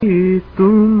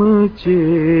तुम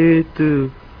चेत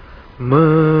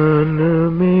मन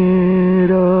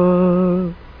मेरा,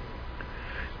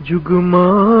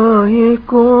 जुगमाए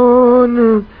कौन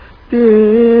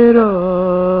तेरा,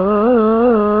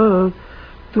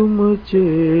 तुम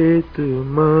चेत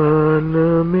मन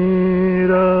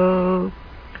मेरा,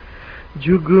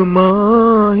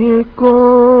 जुगमाए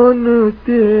कौन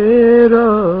तेरा,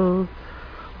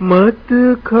 मत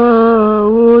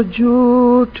खाओ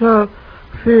झूठा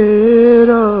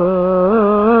फेरा,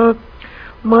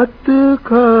 मत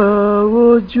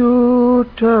खाओ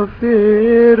झूठा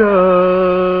फेरा,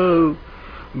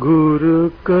 गुर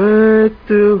कहत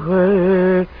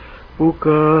है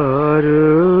पुकार,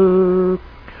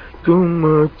 तुम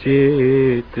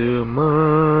चेत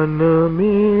मन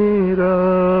मेरा।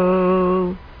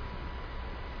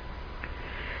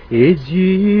 ए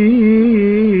जी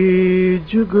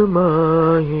जुग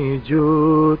माही जो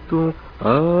तू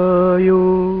आयो,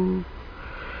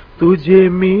 तुझे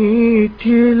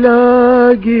मीठी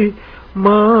लागी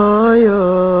माया,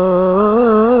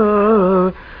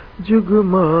 जुग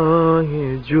माही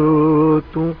जो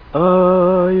तू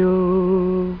आयो,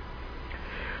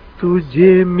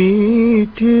 तुझे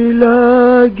मीठी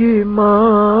लागी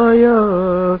माया,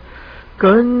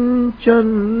 कंचन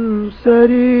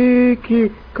सरीखी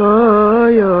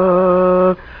काया,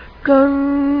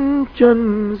 कंचन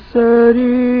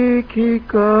सरीखी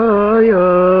काया,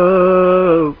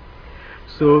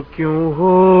 सो क्यों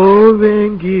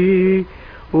होवेंगी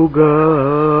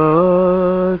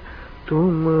उगार,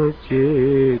 तुम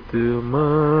चेत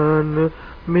मन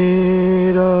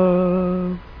मेरा।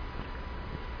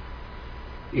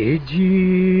 ए जी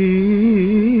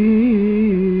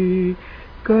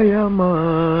कया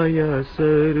माया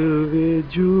सर्वे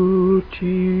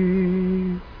झूठी,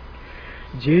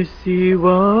 जैसी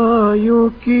वायु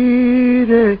की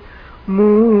रे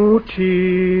मूठी,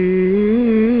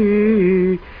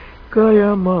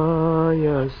 कया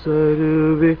माया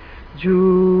सर्वे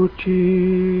झूठी,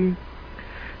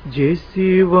 जैसी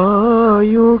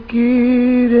वायु की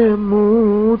रे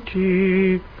मूठी,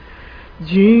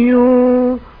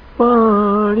 जियों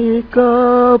पानी का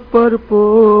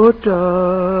परपोटा,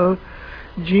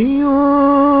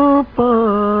 जियों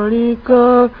पानी का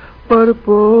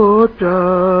परपोटा,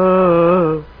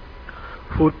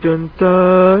 फुटनता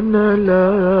न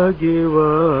लागे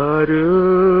वार,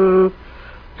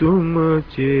 तुम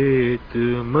चेत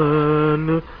मन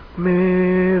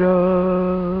मेरा।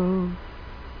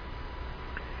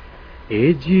 ए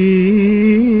जी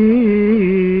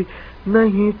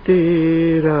नहीं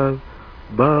तेरा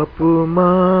बाप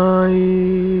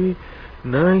माई,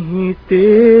 नहीं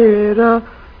तेरा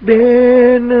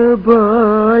बेन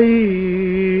भाई,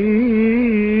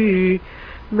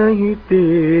 नहीं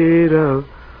तेरा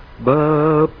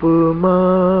बाप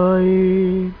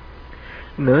माई,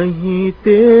 नहीं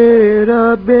तेरा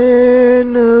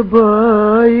बेन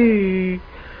भाई,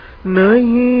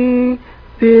 नहीं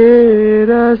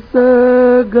तेरा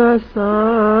सगा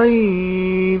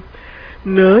साईं,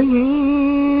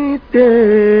 नहीं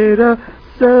तेरा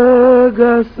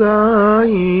सगा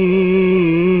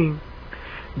साईं,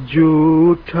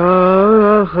 झूठा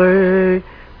है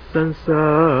संसार,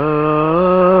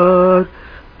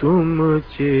 तुम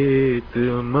चेत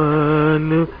मन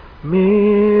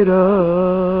मेरा।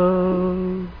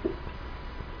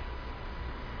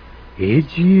 ए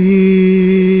जी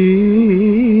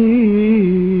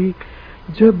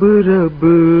जब रब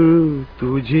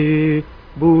तुझे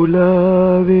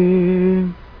बुलावे,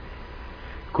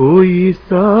 कोई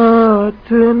साथ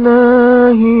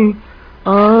नहीं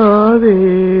आवे,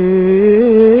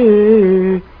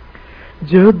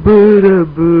 जब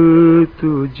रब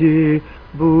तुझे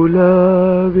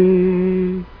बुलावे,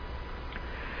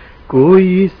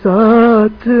 कोई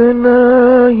साथ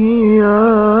नहीं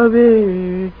आवे,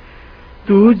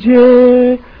 तुझे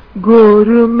गोर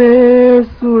में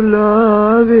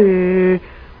सुलावे,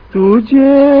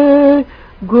 तुझे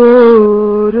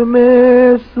गोर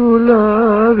में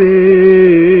सुलावे,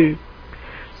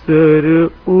 सर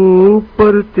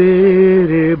ऊपर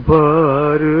तेरे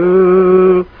भार,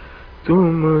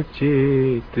 तुम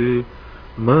चेत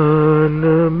मन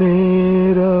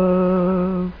मेरा।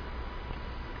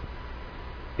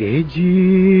 ए जी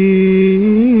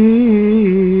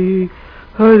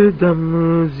हरदम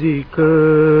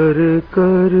जिक्र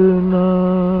करना,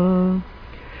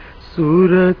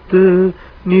 सूरत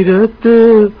निरत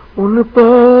उन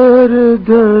पर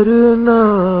धरना,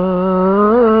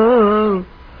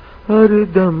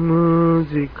 हरदम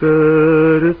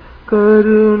जिक्र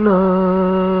करना,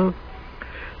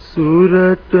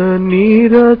 सूरत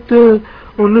निरत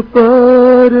उन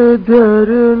पर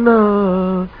धरना,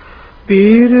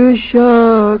 پیر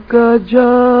شاہ کا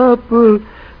جپ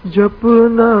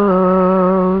جپنا،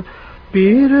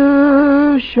 پیر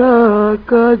شاہ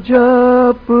کا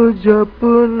جپ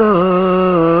جپنا،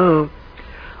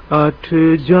 8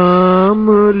 جام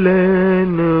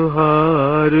لین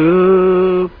ہار،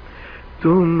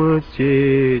 تم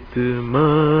چیت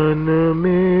من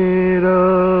میرا۔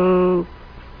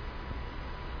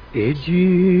 اے جی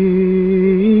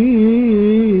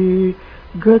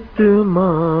گت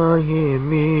ماہے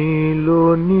میلو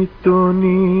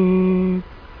نیتونی،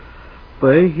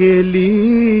 پہلی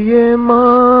یہ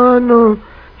مانو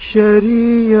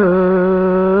شریعت،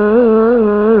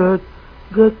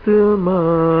 گت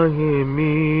ماہے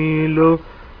میلو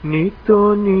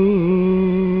نیتونی،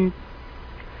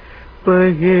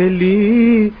 پہلی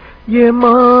یہ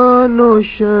مانو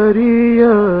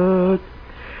شریعت،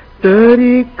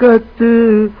 طریقت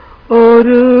اور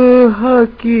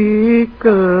حقیقت،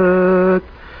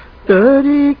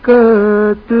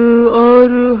 طریقت اور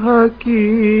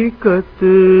حقیقت،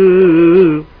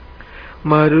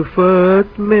 معرفت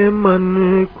میں من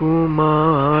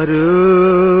کمار،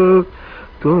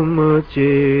 تم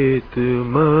چیت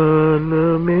من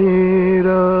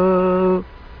میرا۔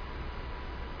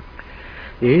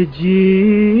 اے جی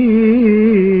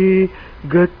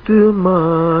گت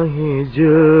ماہ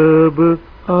جب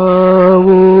آؤ،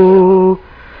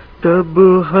 تب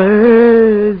ہے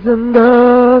زندہ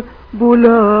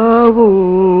بلاؤ،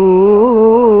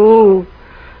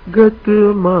 گت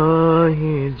ماہ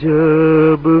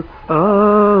جب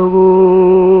آؤ،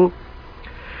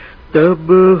 تب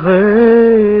ہے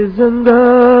زندہ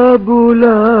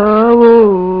بلاؤ،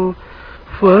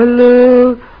 پھل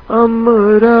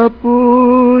امرا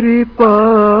پوری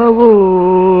پاؤ،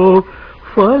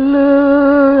 پھل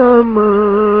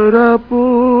امرا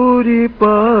پوری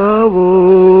پاؤ،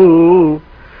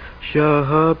 شاہ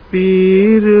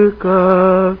پیر کا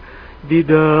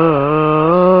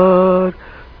دیدار،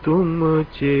 تم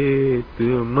چیت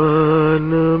من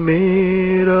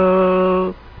میرا۔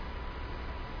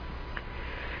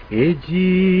 اے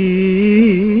جی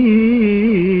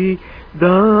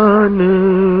دان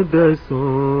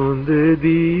دسوند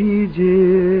دیجے،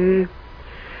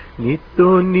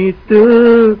 نیتو نیت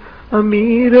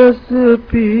امیرس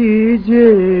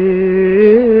پیجے،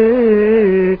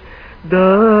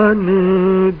 دان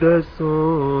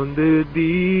دسوند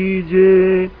دیجے،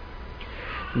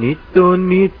 نیتو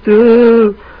نیت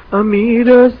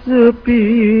امیرس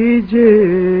پیجے،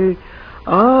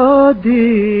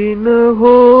 آدھین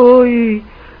ہوئی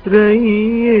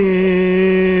رہیے،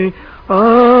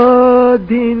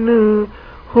 آدھین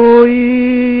ہوئی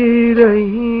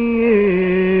رہیے،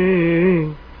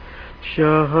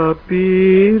 شاہ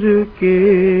پیر کے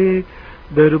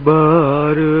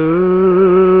دربار،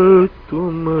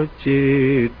 تم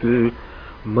چیت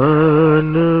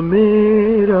من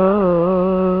میرا۔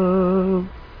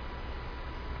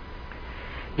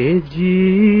 اے جی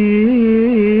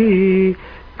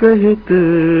کہت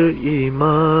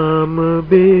امام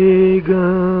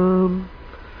بیگم،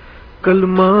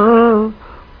 کلمہ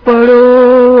پڑھو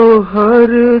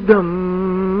ہر دم،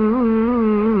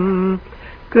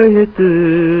 کہت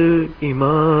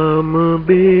امام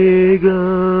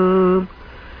بیگم،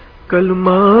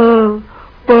 کلمہ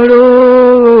پڑھو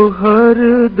ہر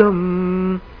دم،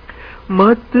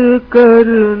 مت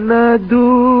کرنا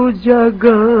دوجا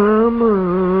غم،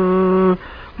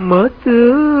 مت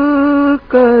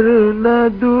کرنا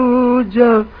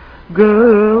دوجا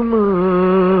غم،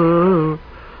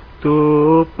 تو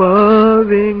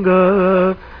پاویں گا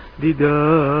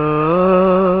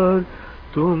دیدار،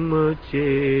 تم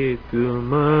چیت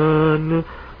من